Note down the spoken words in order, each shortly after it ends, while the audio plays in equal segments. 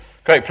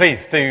Great,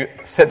 please do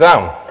sit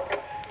down.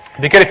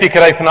 It'd be good if you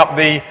could open up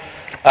the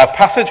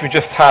passage we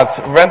just had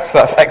read. So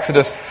that's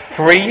Exodus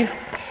 3,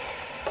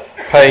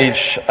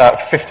 page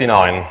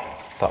 59.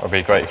 That would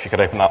be great if you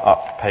could open that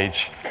up,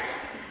 page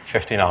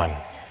 59.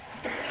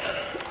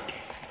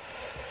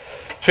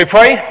 Shall we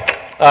pray?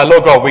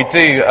 Lord God, we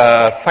do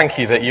thank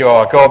you that you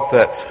are a God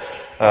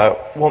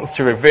that wants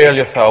to reveal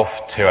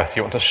yourself to us.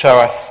 You want to show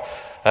us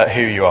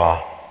who you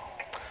are.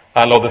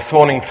 And Lord, this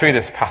morning through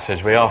this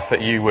passage, we ask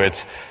that you would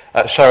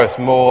show us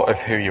more of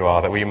who you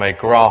are, that we may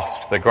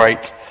grasp the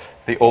great,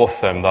 the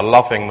awesome, the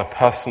loving, the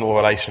personal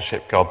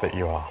relationship God that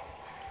you are.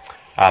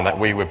 And that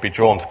we would be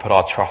drawn to put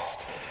our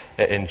trust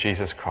in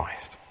Jesus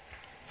Christ.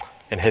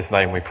 In his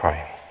name we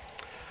pray.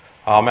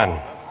 Amen.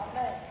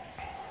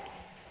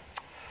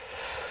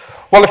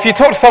 Well, if you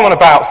talk to someone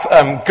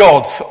about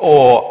God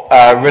or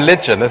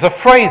religion, there's a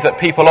phrase that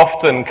people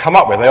often come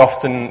up with, they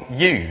often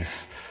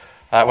use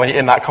when you're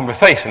in that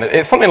conversation.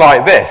 It's something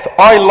like this: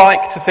 I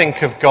like to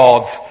think of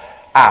God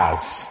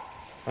as,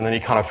 and then you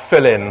kind of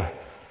fill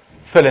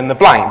in the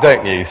blank,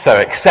 don't you? So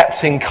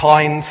accepting,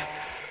 kind,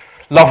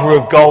 lover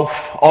of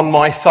golf, on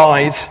my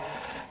side,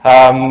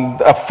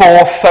 a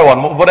force, so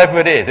on, whatever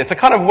it is. It's a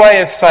kind of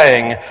way of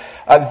saying,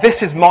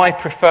 this is my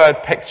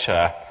preferred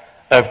picture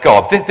of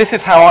God. This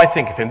is how I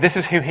think of him. This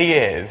is who he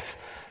is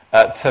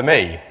to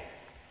me.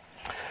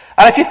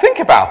 And if you think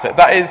about it,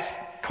 that is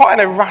quite an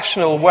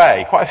irrational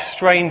way, quite a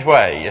strange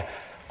way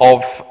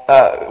of,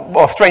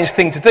 a strange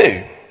thing to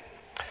do.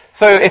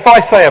 So if I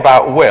say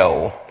about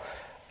Will,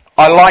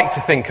 I like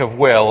to think of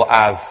Will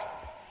as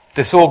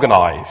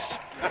disorganised,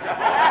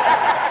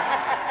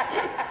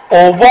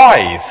 or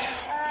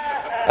wise,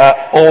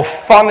 or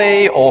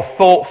funny, or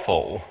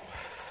thoughtful.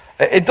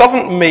 It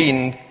doesn't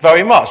mean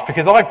very much,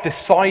 because I've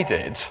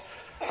decided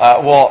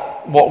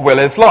what Will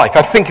is like.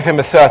 I think of him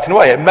a certain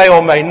way. It may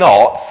or may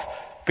not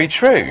be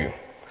true.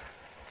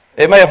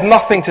 It may have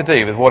nothing to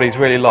do with what he's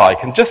really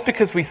like. And just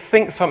because we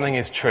think something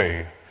is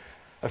true,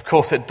 of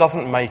course, it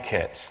doesn't make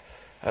it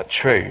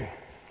true.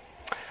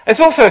 It's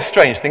also a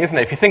strange thing, isn't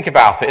it, if you think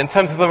about it, in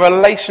terms of the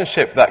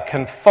relationship that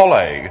can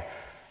follow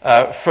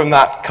from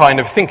that kind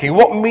of thinking.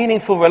 What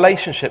meaningful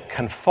relationship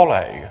can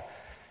follow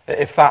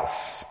if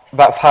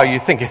that's how you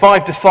think? If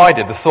I've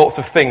decided the sorts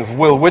of things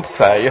Will would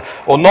say,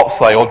 or not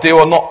say, or do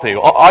or not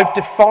do, I've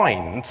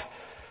defined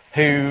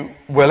who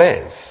Will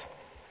is.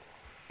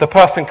 The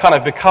person kind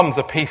of becomes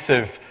a piece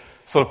of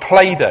sort of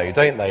Play-Doh,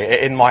 don't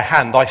they, in my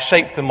hand. I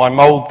shape them, I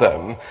mould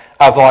them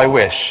as I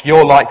wish.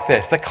 You're like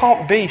this. There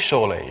can't be,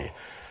 surely,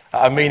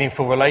 a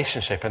meaningful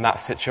relationship in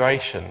that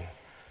situation.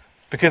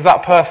 Because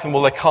that person,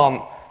 well, they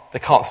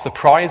can't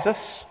surprise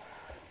us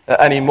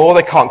anymore.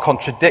 They can't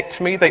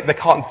contradict me. They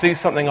can't do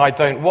something I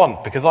don't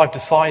want, because I've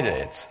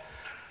decided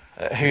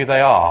who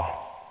they are.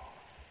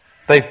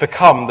 They've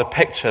become the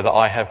picture that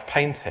I have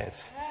painted.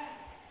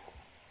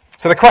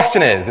 So the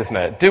question is, isn't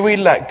it, do we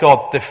let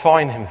God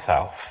define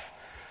himself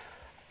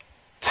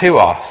to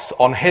us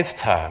on his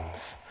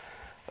terms,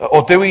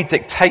 or do we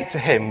dictate to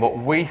him what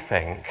we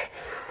think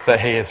that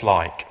he is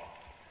like?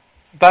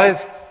 That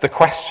is the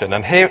question.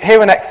 And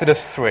here in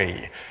Exodus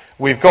 3,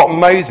 we've got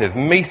Moses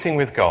meeting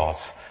with God,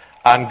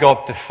 and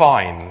God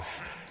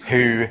defines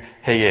who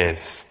he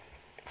is.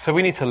 So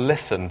we need to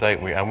listen,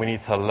 don't we? And we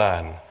need to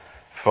learn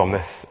from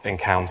this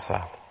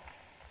encounter.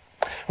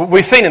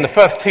 We've seen in the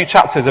first 2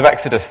 chapters of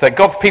Exodus that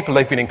God's people,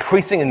 they've been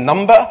increasing in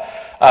number,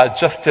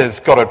 just as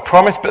God had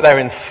promised, but they're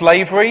in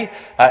slavery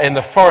in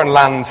the foreign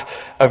land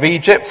of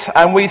Egypt.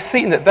 And we've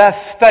seen that their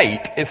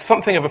state is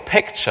something of a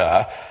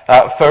picture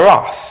for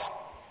us,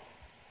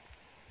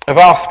 of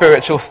our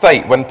spiritual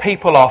state, when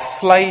people are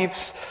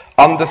slaves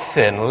under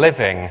sin,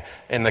 living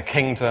in the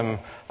kingdom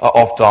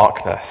of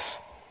darkness.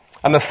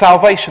 And the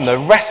salvation, the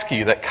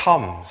rescue that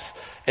comes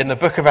in the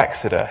book of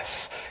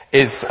Exodus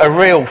is a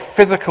real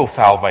physical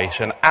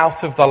salvation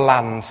out of the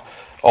land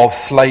of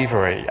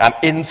slavery and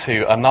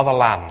into another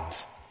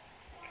land.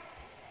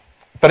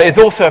 But it is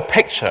also a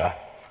picture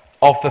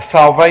of the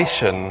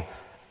salvation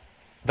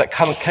that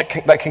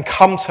can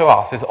come to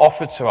us, is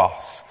offered to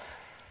us,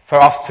 for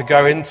us to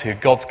go into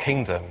God's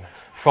kingdom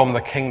from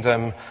the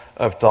kingdom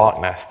of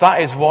darkness.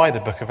 That is why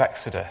the book of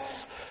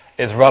Exodus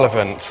is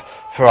relevant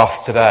for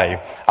us today.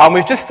 And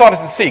we've just started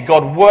to see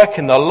God work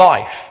in the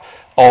life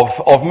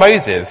of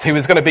Moses, who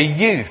was going to be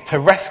used to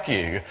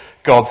rescue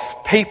God's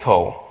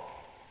people.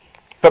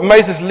 But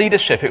Moses'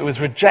 leadership, it was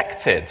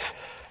rejected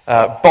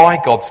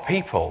by God's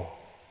people.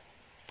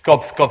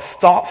 God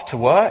starts to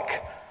work,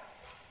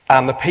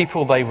 and the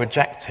people, they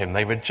reject him.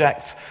 They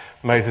reject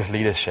Moses'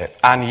 leadership.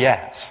 And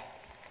yet,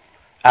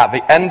 at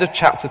the end of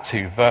chapter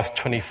 2, verse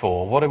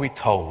 24, what are we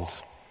told?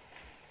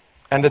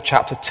 End of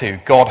chapter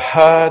 2, God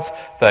heard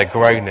their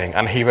groaning,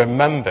 and he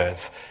remembered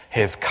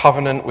his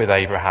covenant with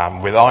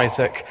Abraham, with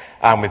Isaac,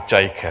 and with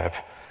Jacob.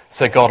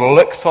 So God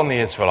looked on the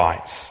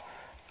Israelites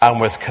and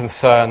was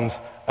concerned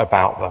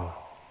about them.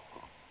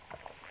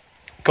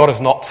 God has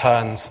not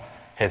turned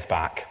his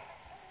back.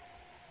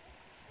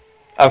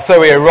 And so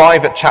we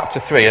arrive at chapter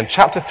 3, and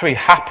chapter 3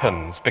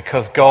 happens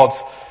because God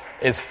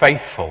is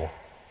faithful.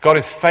 God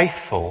is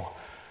faithful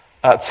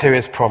to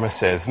his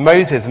promises.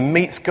 Moses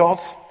meets God,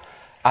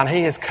 and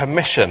he is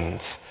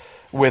commissioned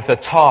with the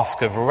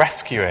task of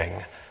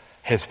rescuing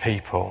his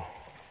people.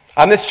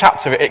 And this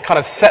chapter, it kind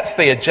of sets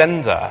the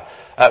agenda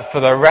for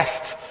the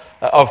rest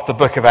of the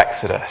book of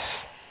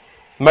Exodus.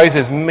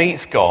 Moses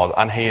meets God,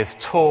 and he is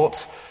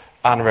taught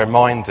and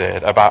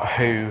reminded about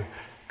who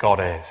God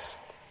is.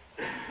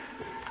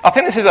 I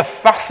think this is a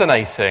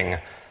fascinating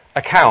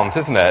account,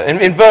 isn't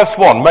it? In verse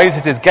 1,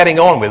 Moses is getting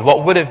on with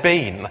what would have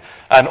been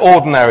an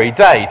ordinary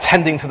day,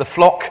 tending to the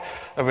flock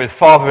of his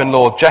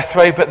father-in-law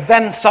Jethro, but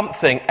then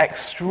something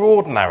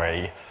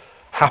extraordinary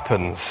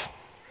happens.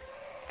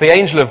 The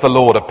angel of the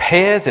Lord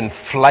appears in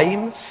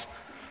flames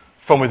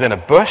from within a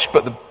bush,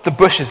 but the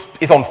bush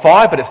is on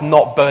fire, but it's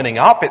not burning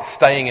up, it's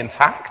staying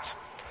intact.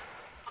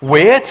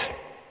 Weird.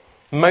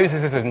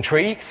 Moses is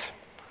intrigued,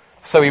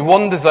 so he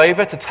wanders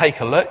over to take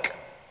a look.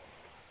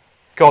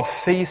 God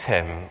sees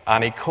him,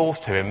 and he calls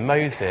to him,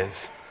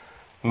 Moses,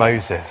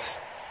 Moses.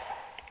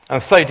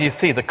 And so do you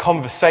see the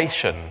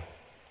conversation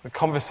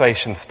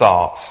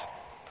starts.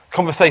 A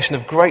conversation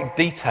of great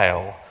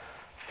detail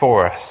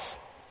for us,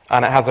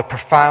 and it has a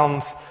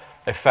profound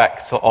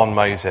effect on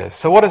Moses.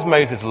 So what does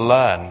Moses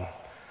learn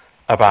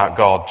about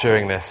God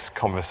during this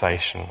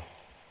conversation?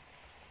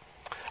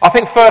 I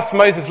think first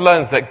Moses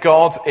learns that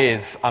God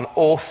is an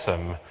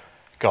awesome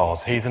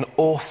God. He's an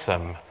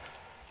awesome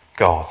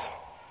God.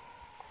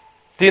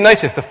 Do you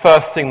notice the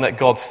first thing that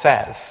God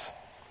says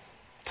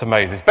to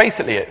Moses?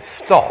 Basically, it's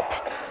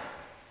stop.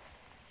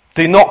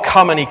 Do not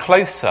come any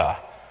closer,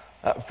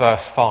 at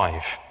verse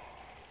 5.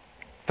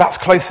 That's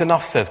close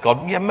enough, says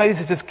God. Yeah,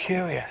 Moses is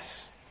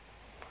curious.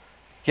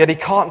 Yet he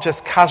can't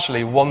just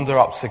casually wander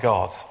up to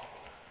God.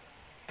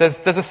 There's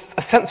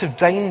a sense of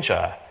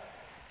danger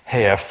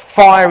here.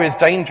 Fire is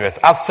dangerous.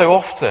 As so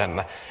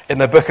often in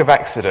the book of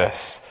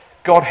Exodus,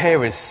 God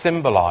here is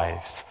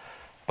symbolized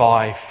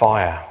by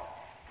fire.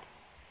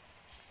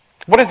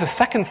 What is the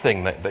second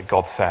thing that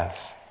God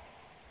says?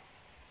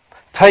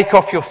 Take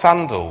off your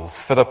sandals,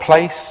 for the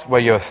place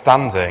where you are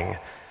standing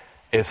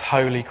is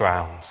holy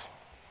ground.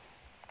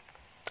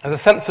 There's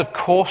a sense of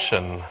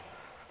caution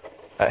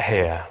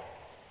here.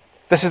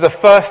 This is the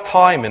first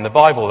time in the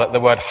Bible that the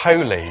word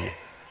holy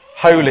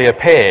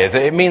appears.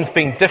 It means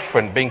being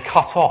different, being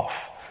cut off,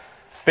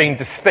 being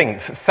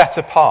distinct, set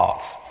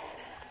apart.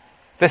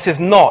 This is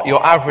not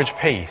your average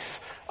piece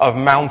of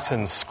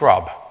mountain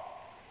scrub.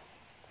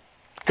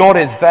 God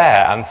is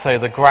there, and so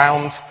the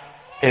ground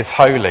is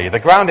holy. The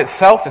ground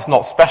itself is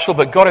not special,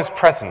 but God is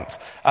present,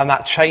 and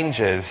that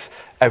changes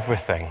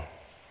everything.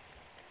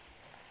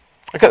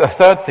 Look at the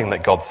third thing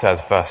that God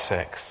says, verse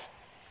 6.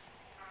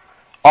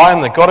 I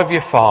am the God of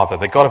your father,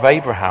 the God of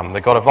Abraham,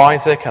 the God of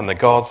Isaac, and the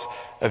God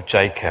of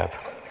Jacob.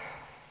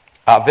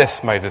 At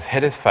this, Moses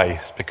hid his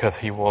face because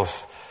he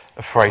was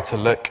afraid to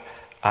look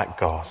at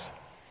God.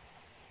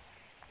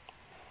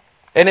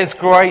 In his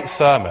great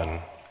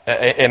sermon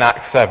in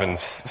Acts 7,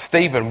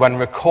 Stephen, when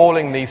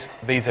recalling these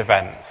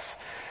events,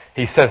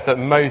 he says that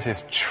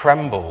Moses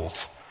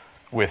trembled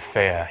with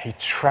fear. He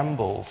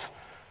trembled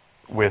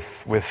with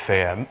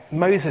fear.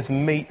 Moses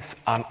meets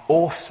an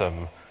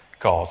awesome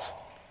God.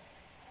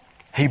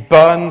 He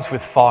burns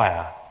with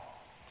fire.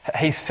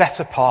 He's set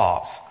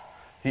apart.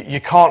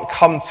 You can't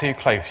come too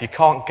close. You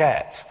can't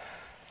get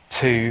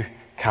too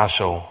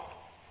casual.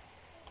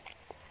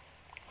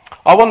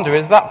 I wonder,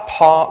 is that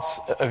part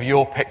of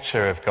your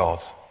picture of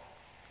God?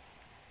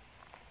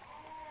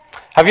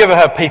 Have you ever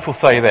heard people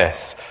say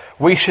this?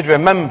 We should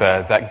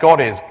remember that God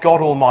is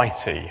God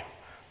Almighty,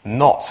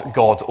 not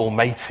God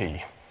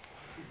Almighty.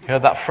 You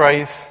heard that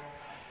phrase?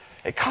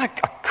 I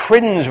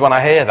cringe when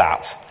I hear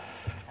that.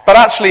 But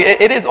actually,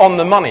 it is on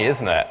the money,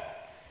 isn't it?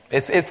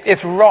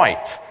 It's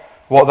right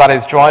what that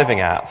is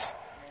driving at.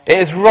 It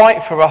is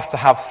right for us to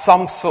have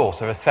some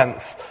sort of a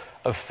sense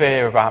of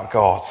fear about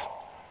God.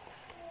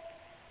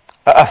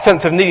 A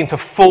sense of needing to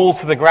fall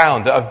to the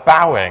ground, of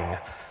bowing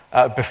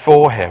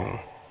before him.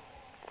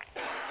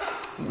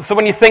 So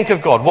when you think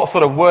of God, what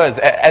sort of words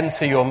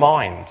enter your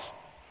mind?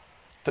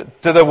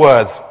 Do the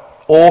words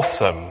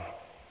awesome,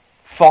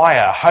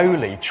 fire,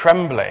 holy,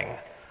 trembling,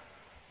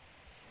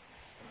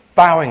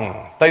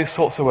 bowing, those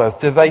sorts of words,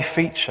 do they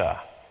feature?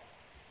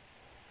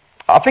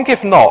 I think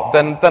if not,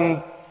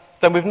 then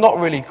we've not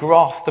really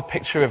grasped the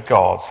picture of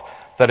God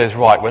that is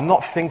right. We're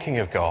not thinking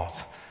of God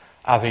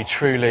as he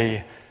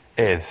truly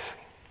is.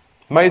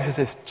 Moses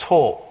is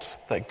taught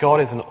that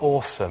God is an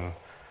awesome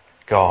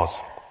God.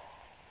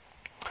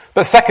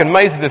 But second,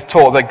 Moses is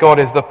taught that God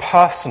is the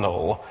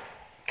personal,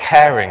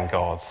 caring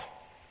God.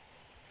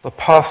 The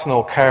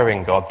personal,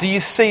 caring God. Do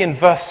you see in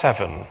verse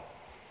 7,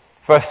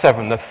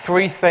 the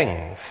three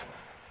things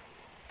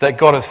that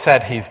God has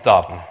said he's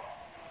done?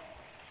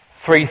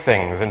 Three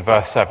things in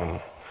verse 7.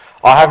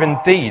 I have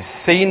indeed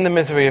seen the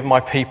misery of my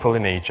people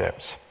in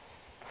Egypt.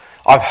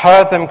 I've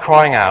heard them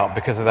crying out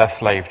because of their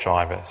slave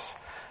drivers,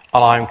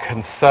 and I'm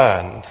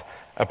concerned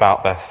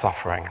about their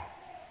suffering.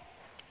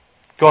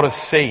 God has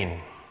seen,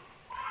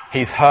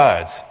 he's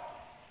heard,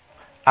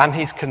 and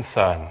he's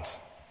concerned.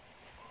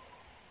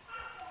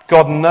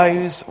 God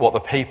knows what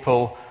the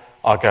people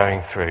are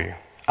going through.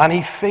 And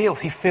he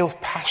feels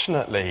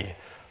passionately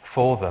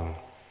for them.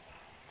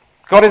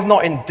 God is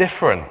not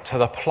indifferent to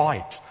the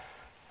plight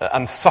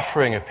and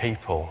suffering of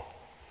people.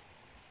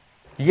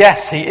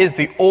 Yes, he is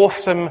the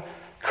awesome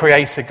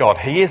creator God.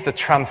 He is the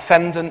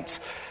transcendent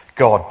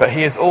God, but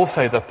he is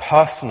also the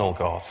personal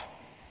God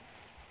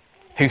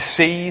who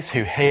sees,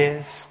 who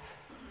hears,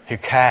 who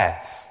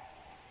cares.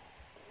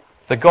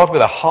 The God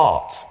with a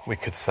heart, we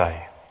could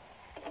say.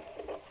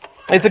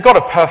 He's the God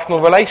of personal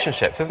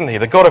relationships, isn't he?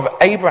 The God of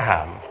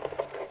Abraham,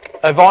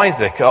 of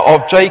Isaac,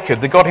 of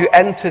Jacob, the God who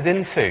enters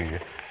into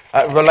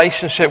a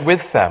relationship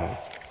with them.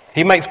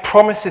 He makes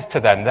promises to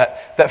them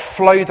that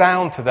flow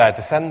down to their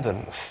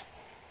descendants.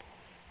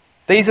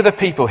 These are the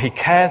people he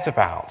cares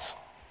about.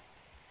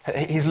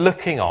 He's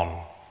looking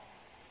on.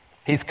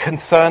 He's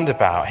concerned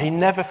about. He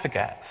never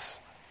forgets.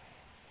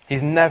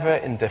 He's never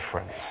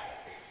indifferent.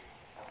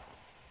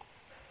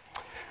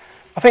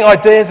 I think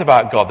ideas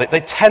about God,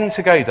 they tend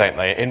to go, don't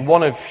they, in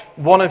one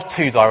of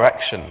two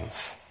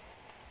directions.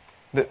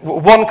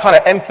 One kind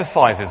of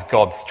emphasizes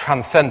God's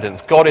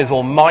transcendence. God is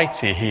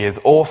almighty. He is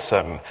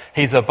awesome.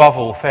 He's above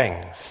all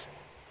things.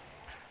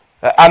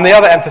 And the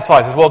other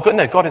emphasizes, well,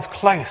 God is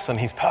close and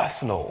he's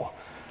personal.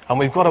 And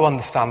we've got to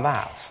understand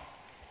that.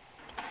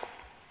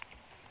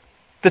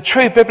 The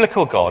true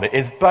biblical God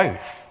is both.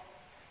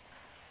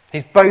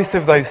 He's both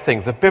of those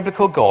things. The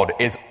biblical God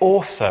is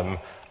awesome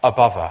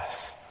above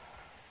us.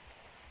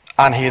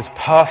 And he is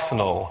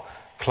personal,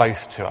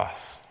 close to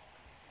us.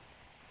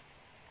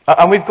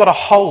 And we've got to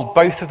hold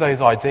both of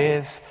those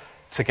ideas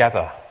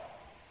together.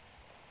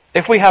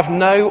 If we have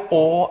no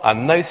awe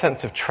and no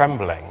sense of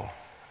trembling,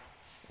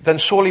 then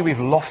surely we've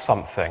lost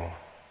something.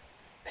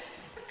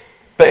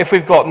 But if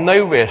we've got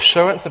no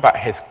reassurance about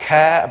his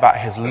care, about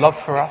his love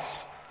for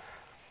us,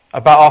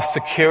 about our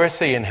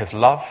security in his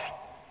love,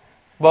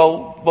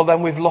 well,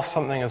 then we've lost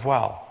something as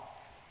well.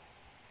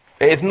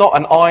 It's not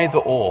an either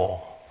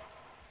or.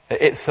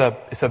 It's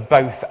a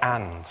both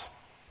and.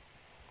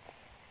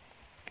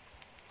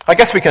 I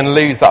guess we can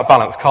lose that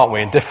balance, can't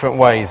we, in different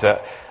ways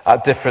at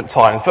different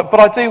times. But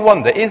I do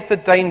wonder, is the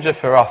danger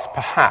for us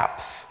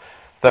perhaps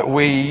that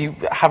we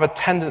have a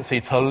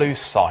tendency to lose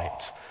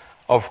sight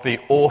of the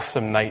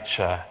awesome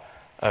nature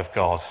of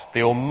God,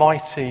 the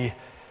almighty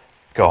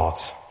God?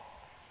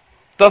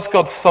 Does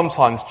God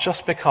sometimes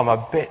just become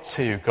a bit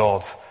too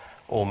God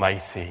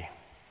Almighty?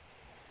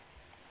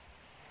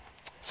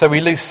 So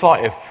we lose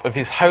sight of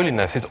his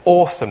holiness, his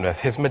awesomeness,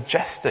 his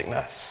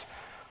majesticness,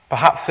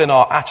 perhaps in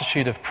our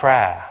attitude of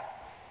prayer,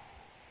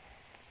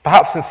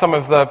 perhaps in some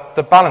of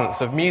the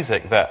balance of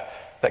music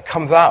that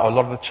comes out of a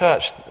lot of the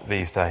church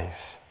these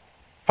days,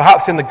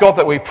 perhaps in the God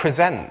that we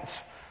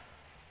present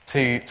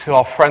to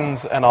our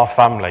friends and our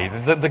family,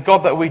 the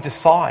God that we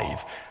decide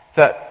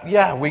that,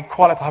 yeah, we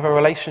quite like to have a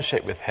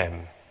relationship with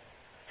him.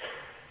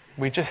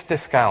 We just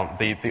discount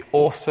the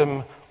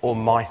awesome,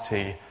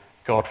 almighty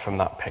God from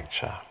that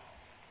picture.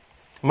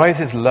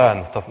 Moses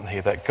learns, doesn't he,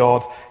 that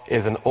God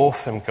is an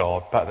awesome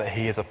God, but that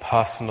he is a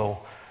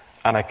personal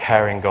and a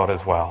caring God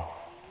as well.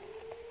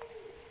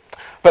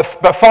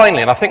 But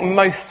finally, and I think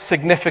most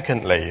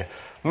significantly,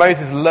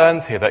 Moses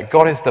learns here that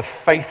God is the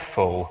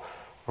faithful,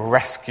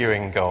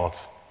 rescuing God.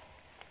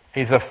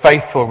 He's a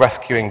faithful,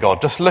 rescuing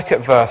God. Just look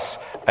at verse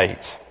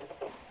 8.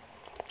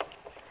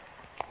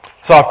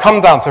 So I've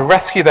come down to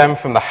rescue them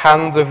from the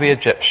hands of the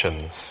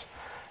Egyptians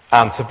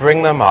and to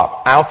bring them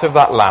up out of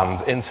that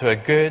land into a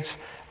good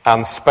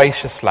and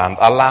spacious land,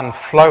 a land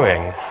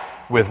flowing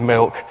with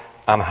milk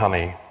and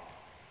honey.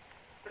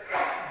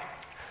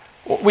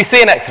 We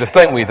see in Exodus,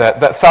 don't we,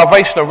 that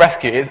salvation or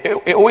rescue,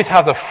 it always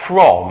has a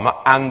from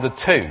and a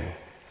to.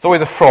 It's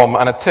always a from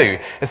and a to.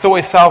 It's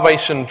always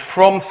salvation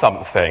from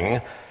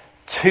something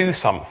to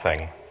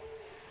something.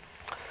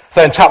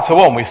 So in chapter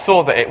 1, we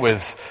saw that it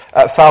was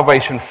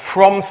salvation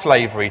from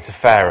slavery to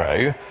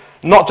Pharaoh,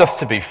 not just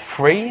to be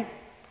free,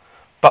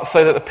 but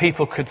so that the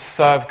people could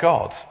serve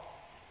God.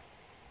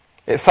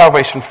 It's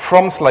salvation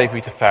from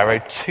slavery to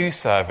Pharaoh to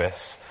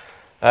service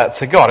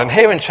to God. And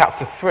here in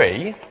chapter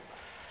 3,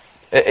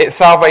 it's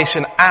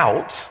salvation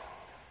out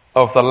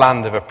of the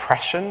land of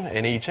oppression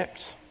in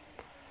Egypt.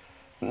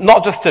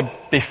 Not just to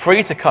be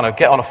free to kind of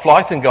get on a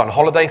flight and go on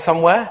holiday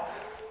somewhere,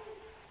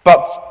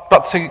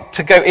 but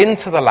to go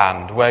into the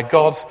land where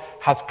God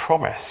has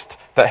promised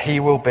that he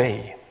will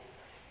be.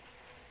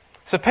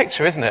 It's a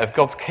picture, isn't it, of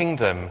God's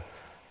kingdom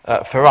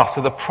for us,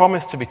 of the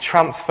promise to be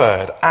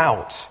transferred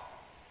out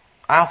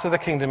of the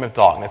kingdom of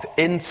darkness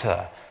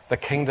into the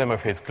kingdom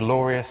of his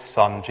glorious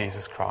Son,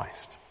 Jesus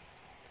Christ.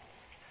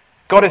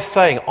 God is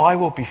saying, I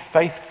will be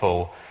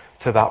faithful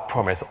to that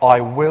promise.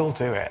 I will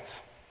do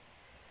it.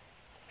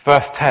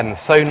 Verse 10,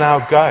 so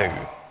now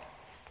go.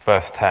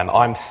 Verse 10,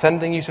 I'm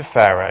sending you to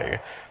Pharaoh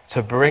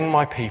to bring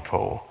my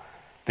people,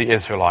 the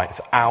Israelites,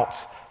 out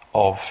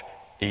of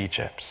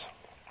Egypt.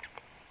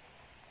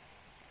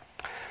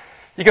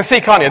 You can see,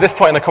 can't you, at this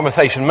point in the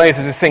conversation,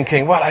 Moses is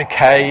thinking, well,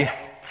 okay,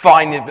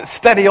 fine, but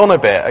steady on a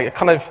bit.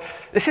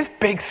 This is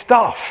big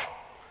stuff.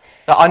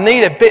 Now, I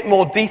need a bit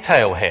more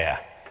detail here.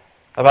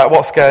 about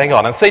what's going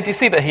on. And so do you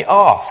see that he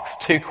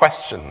asks two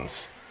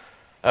questions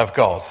of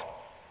God?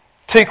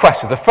 Two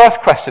questions. The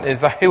first question is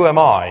the who am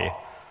I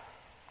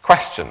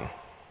question.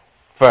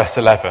 Verse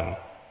 11.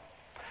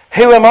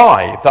 Who am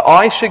I that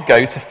I should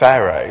go to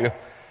Pharaoh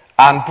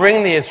and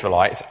bring the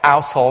Israelites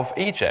out of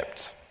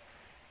Egypt?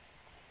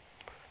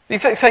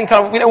 He's saying,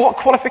 what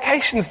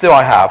qualifications do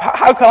I have?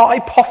 How can I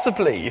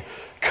possibly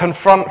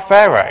confront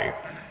Pharaoh?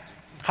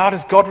 How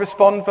does God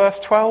respond? Verse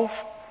 12.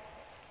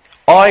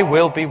 I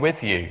will be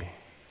with you.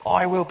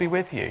 I will be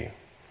with you.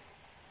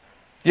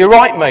 You're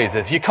right,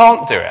 Moses. You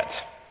can't do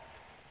it.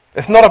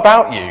 It's not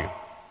about you.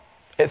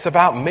 It's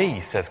about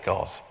me, says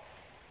God.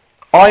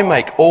 I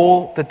make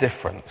all the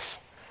difference.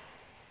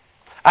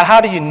 And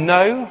how do you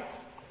know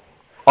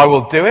I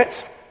will do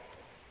it?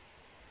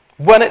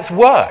 When it's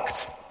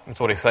worked. That's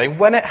what he's saying.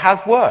 When it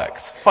has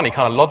worked. Funny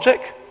kind of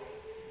logic.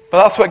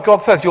 But that's what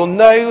God says. You'll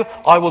know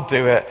I will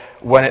do it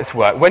when it's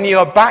worked. When you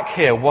are back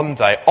here one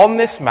day on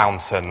this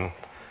mountain,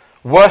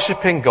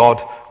 worshipping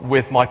God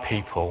with my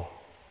people.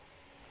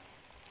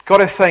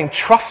 God is saying,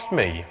 trust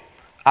me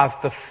as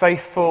the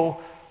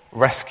faithful,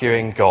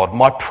 rescuing God.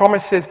 My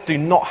promises do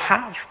not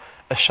have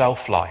a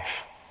shelf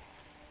life.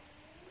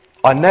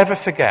 I never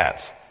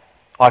forget.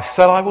 I've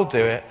said I will do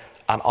it,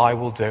 and I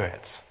will do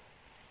it.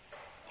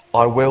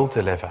 I will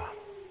deliver.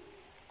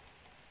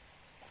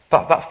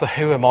 That's the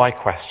who am I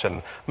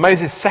question.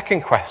 Moses'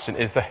 second question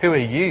is the who are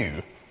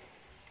you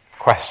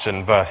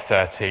question, verse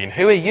 13.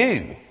 Who are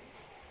you?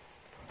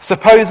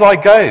 Suppose I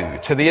go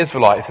to the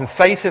Israelites and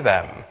say to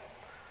them,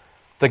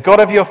 the God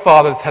of your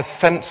fathers has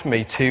sent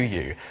me to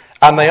you,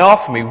 and they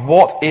ask me,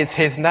 what is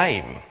his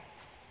name?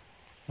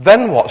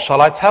 Then what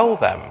shall I tell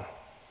them? Do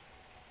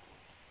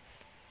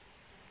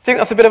you think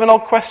that's a bit of an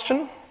odd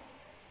question?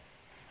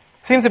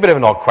 Seems a bit of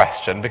an odd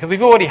question, because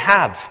we've already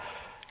had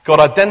God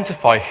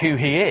identify who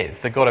he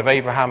is, the God of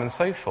Abraham and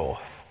so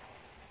forth.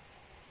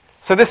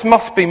 So this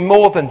must be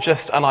more than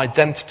just an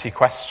identity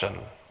question.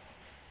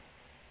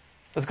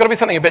 There's got to be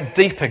something a bit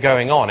deeper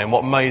going on in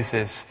what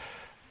Moses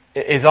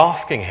is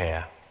asking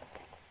here.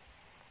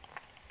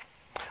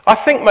 I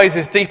think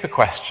Moses' deeper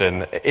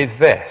question is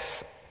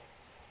this.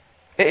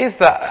 It is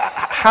that,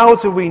 how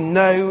do we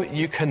know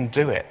you can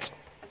do it?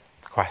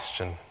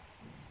 Question.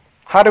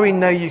 How do we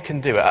know you can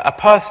do it? A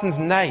person's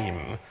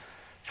name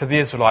for the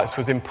Israelites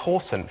was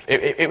important.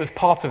 It was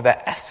part of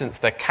their essence,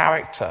 their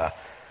character,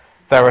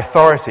 their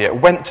authority. It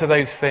went to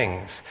those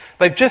things.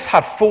 They've just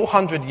had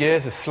 400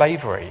 years of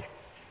slavery.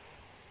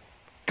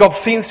 God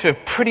seems to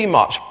have pretty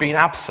much been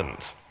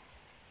absent.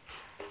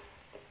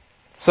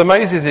 So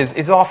Moses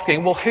is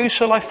asking, well, who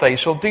shall I say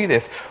shall do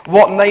this?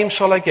 What name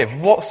shall I give?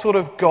 What sort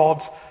of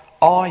God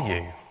are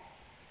you?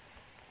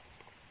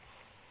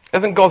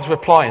 Isn't God's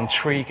reply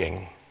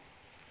intriguing?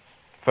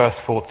 Verse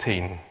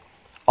 14,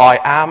 I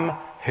am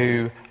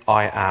who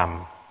I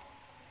am.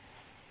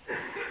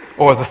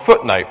 Or as a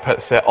footnote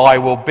puts it, I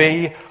will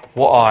be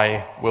what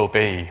I will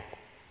be.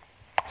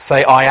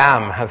 Say, I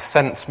am has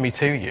sent me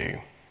to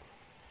you.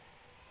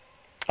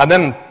 And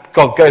then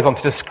God goes on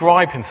to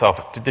describe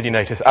himself, did you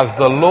notice, as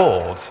the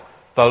Lord,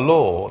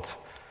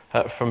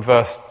 from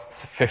verse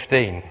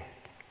 15.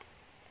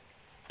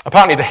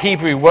 Apparently the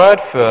Hebrew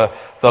word for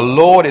the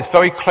Lord is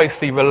very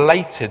closely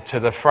related to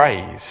the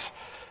phrase,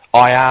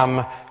 I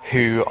am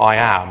who I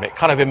am. It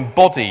kind of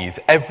embodies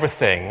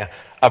everything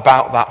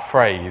about that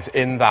phrase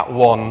in that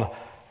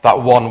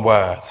one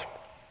word.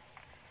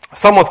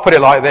 Someone's put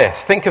it like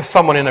this. Think of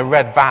someone in a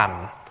red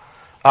van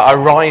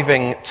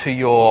arriving to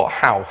your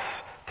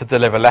house to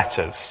deliver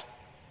letters.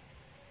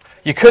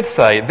 You could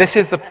say, this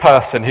is the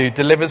person who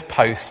delivers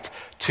post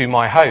to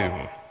my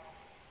home.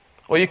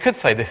 Or you could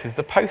say, this is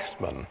the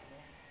postman.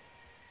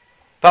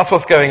 That's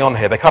what's going on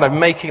here. They're kind of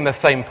making the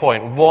same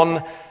point.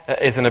 One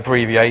is an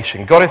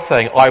abbreviation. God is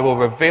saying, I will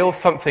reveal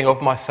something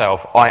of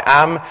myself. I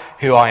am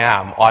who I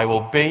am. I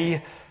will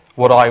be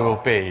what I will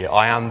be.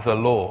 I am the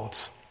Lord.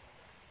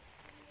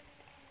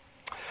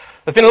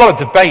 There's been a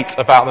lot of debate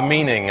about the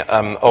meaning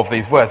of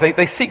these words.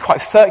 They seem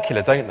quite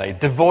circular, don't they?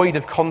 Devoid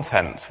of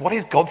content. What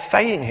is God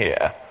saying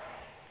here?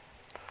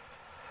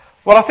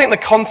 Well, I think the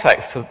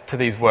context to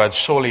these words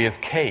surely is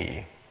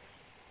key.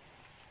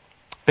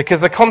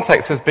 Because the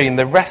context has been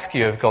the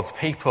rescue of God's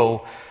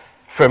people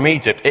from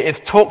Egypt. It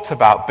is talked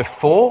about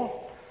before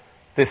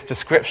this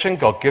description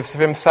God gives of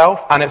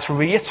himself, and it's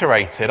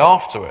reiterated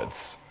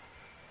afterwards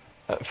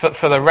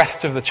for the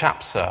rest of the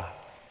chapter.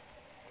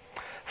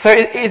 So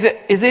it is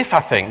as if, I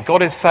think,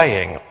 God is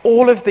saying,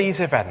 all of these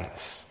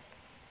events,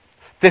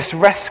 this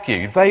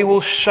rescue, they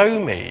will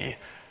show me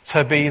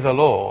to be the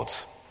Lord,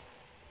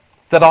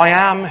 that I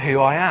am who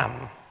I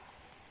am.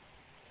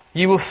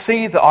 You will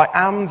see that I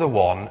am the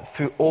one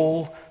through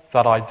all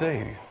that I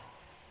do.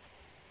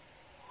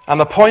 And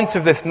the point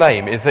of this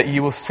name is that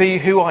you will see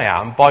who I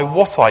am by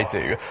what I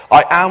do.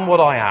 I am what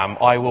I am.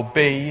 I will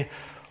be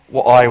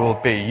what I will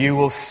be. You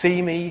will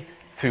see me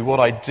through what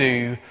I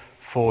do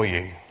for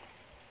you.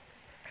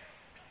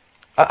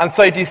 And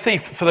so do you see,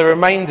 for the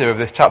remainder of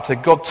this chapter,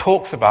 God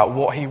talks about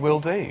what he will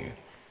do.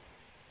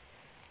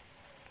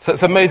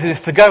 So Moses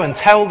is to go and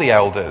tell the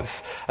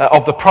elders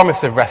of the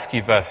promise of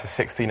rescue, verses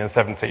 16 and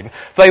 17.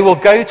 They will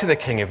go to the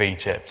king of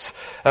Egypt,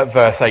 at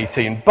verse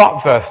 18.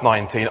 But, verse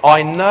 19,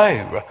 I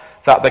know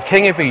that the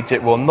king of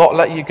Egypt will not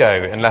let you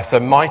go unless a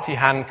mighty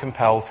hand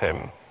compels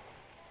him.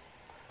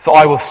 So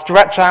I will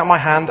stretch out my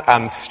hand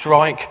and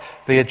strike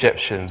the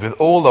Egyptians with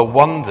all the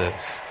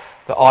wonders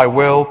that I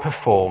will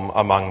perform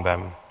among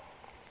them.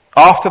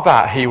 After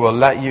that he will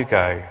let you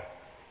go.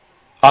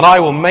 And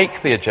I will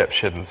make the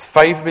Egyptians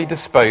favourably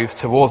disposed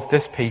towards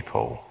this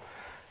people,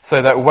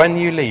 so that when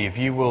you leave,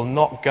 you will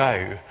not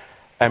go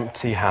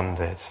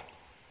empty-handed.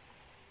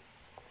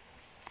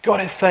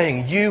 God is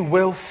saying, you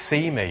will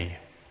see me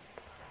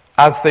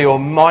as the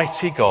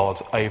Almighty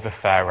God over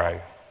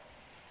Pharaoh,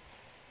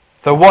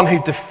 the one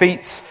who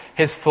defeats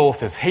his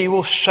forces. He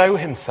will show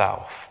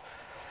himself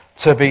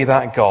to be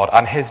that God,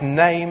 and his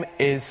name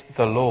is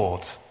the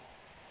Lord,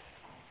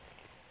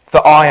 the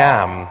I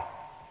Am.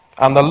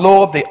 And the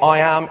Lord, the I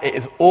Am, it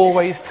is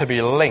always to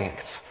be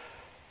linked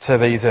to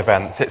these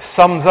events. It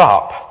sums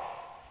up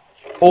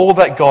all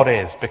that God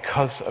is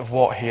because of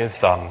what he has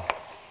done.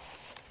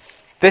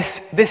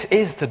 This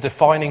is the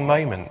defining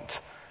moment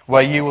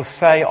where you will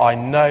say, I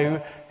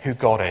know who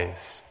God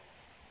is.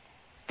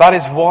 That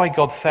is why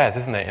God says,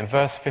 isn't it, in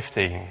verse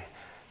 15,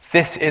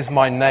 this is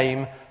my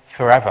name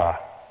forever,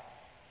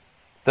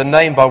 the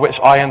name by which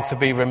I am to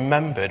be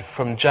remembered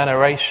from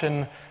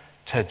generation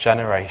to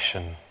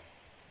generation.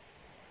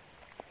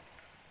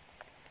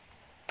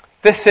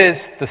 This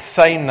is the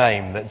same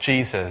name that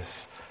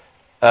Jesus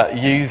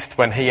used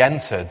when he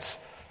entered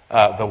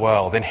the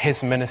world in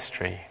his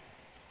ministry.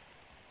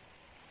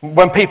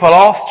 When people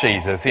ask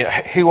Jesus,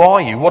 who are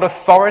you? What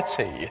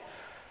authority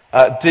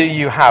do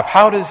you have?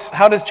 How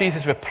does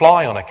Jesus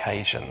reply on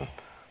occasion?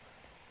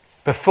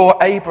 Before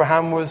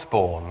Abraham was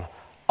born,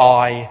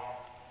 I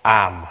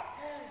am.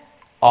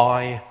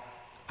 I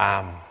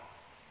am.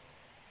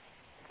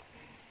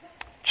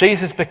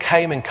 Jesus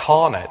became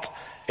incarnate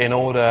in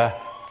order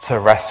to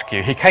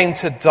rescue. He came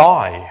to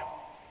die,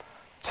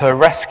 to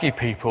rescue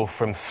people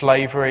from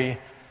slavery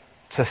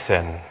to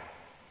sin,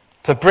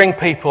 to bring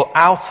people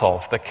out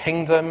of the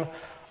kingdom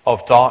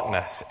of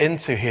darkness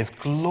into his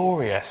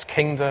glorious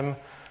kingdom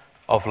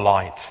of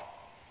light.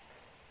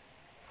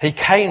 He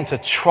came to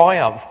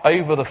triumph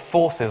over the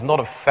forces,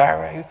 not of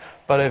Pharaoh,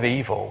 but of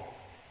evil.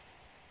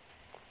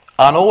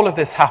 And all of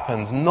this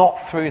happens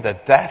not through the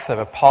death of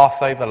a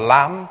Passover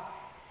lamb,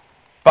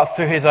 but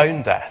through his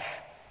own death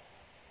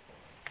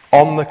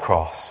on the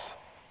cross,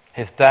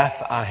 his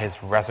death and his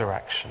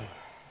resurrection.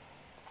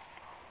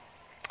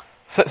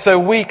 So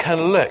we can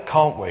look,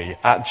 can't we,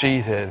 at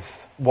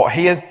Jesus, what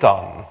he has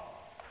done,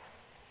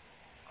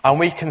 and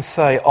we can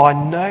say, I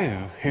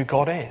know who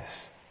God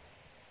is.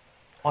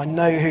 I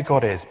know who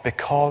God is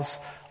because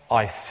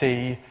I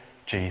see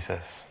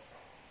Jesus.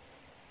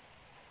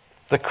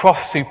 The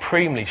cross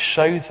supremely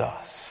shows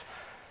us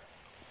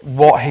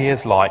what he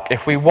is like.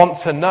 If we want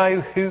to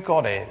know who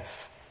God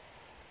is,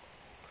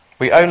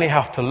 we only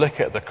have to look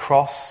at the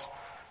cross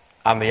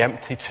and the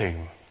empty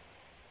tomb.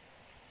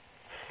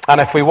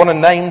 And if we want a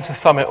name to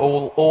sum it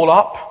all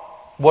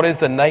up, what is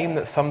the name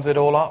that sums it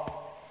all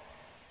up?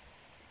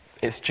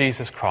 It's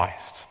Jesus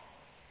Christ.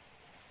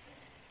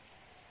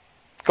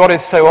 God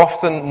is so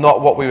often not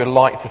what we would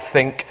like to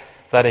think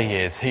that he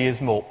is. He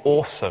is more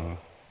awesome,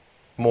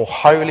 more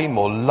holy,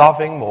 more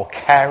loving, more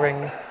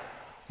caring,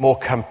 more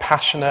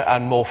compassionate,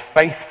 and more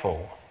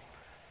faithful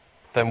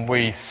than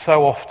we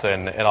so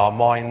often in our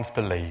minds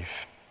believe.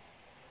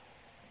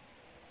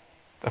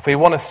 If we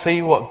want to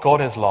see what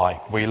God is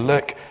like, we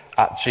look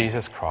at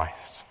Jesus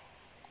Christ,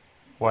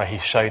 where he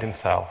showed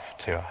himself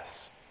to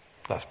us.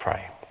 Let's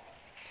pray.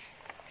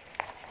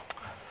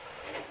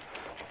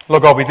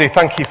 Lord God, we do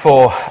thank you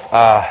for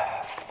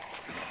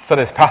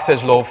this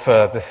passage, Lord,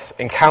 for this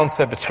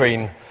encounter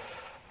between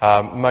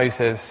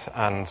Moses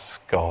and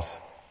God.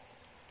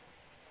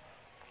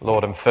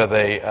 Lord, and for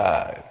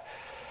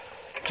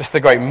just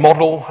the great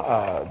model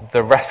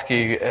the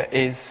rescue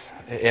is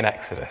in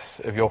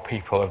Exodus of your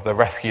people, of the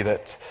rescue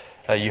that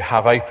you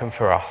have open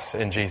for us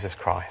in Jesus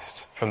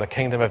Christ, from the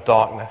kingdom of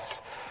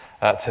darkness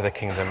to the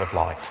kingdom of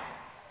light.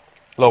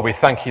 Lord, we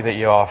thank you that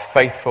you are a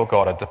faithful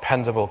God, a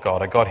dependable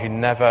God, a God who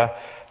never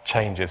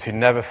changes, who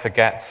never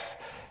forgets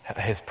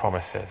his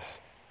promises.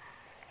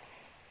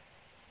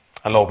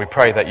 And Lord, we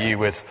pray that you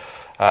would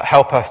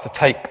help us to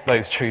take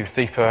those truths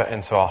deeper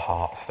into our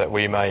hearts, that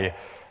we may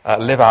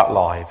live out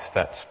lives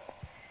that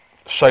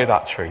show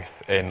that truth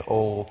in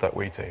all that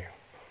we do.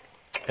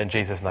 In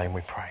Jesus' name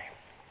we pray.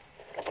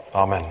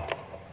 Amen.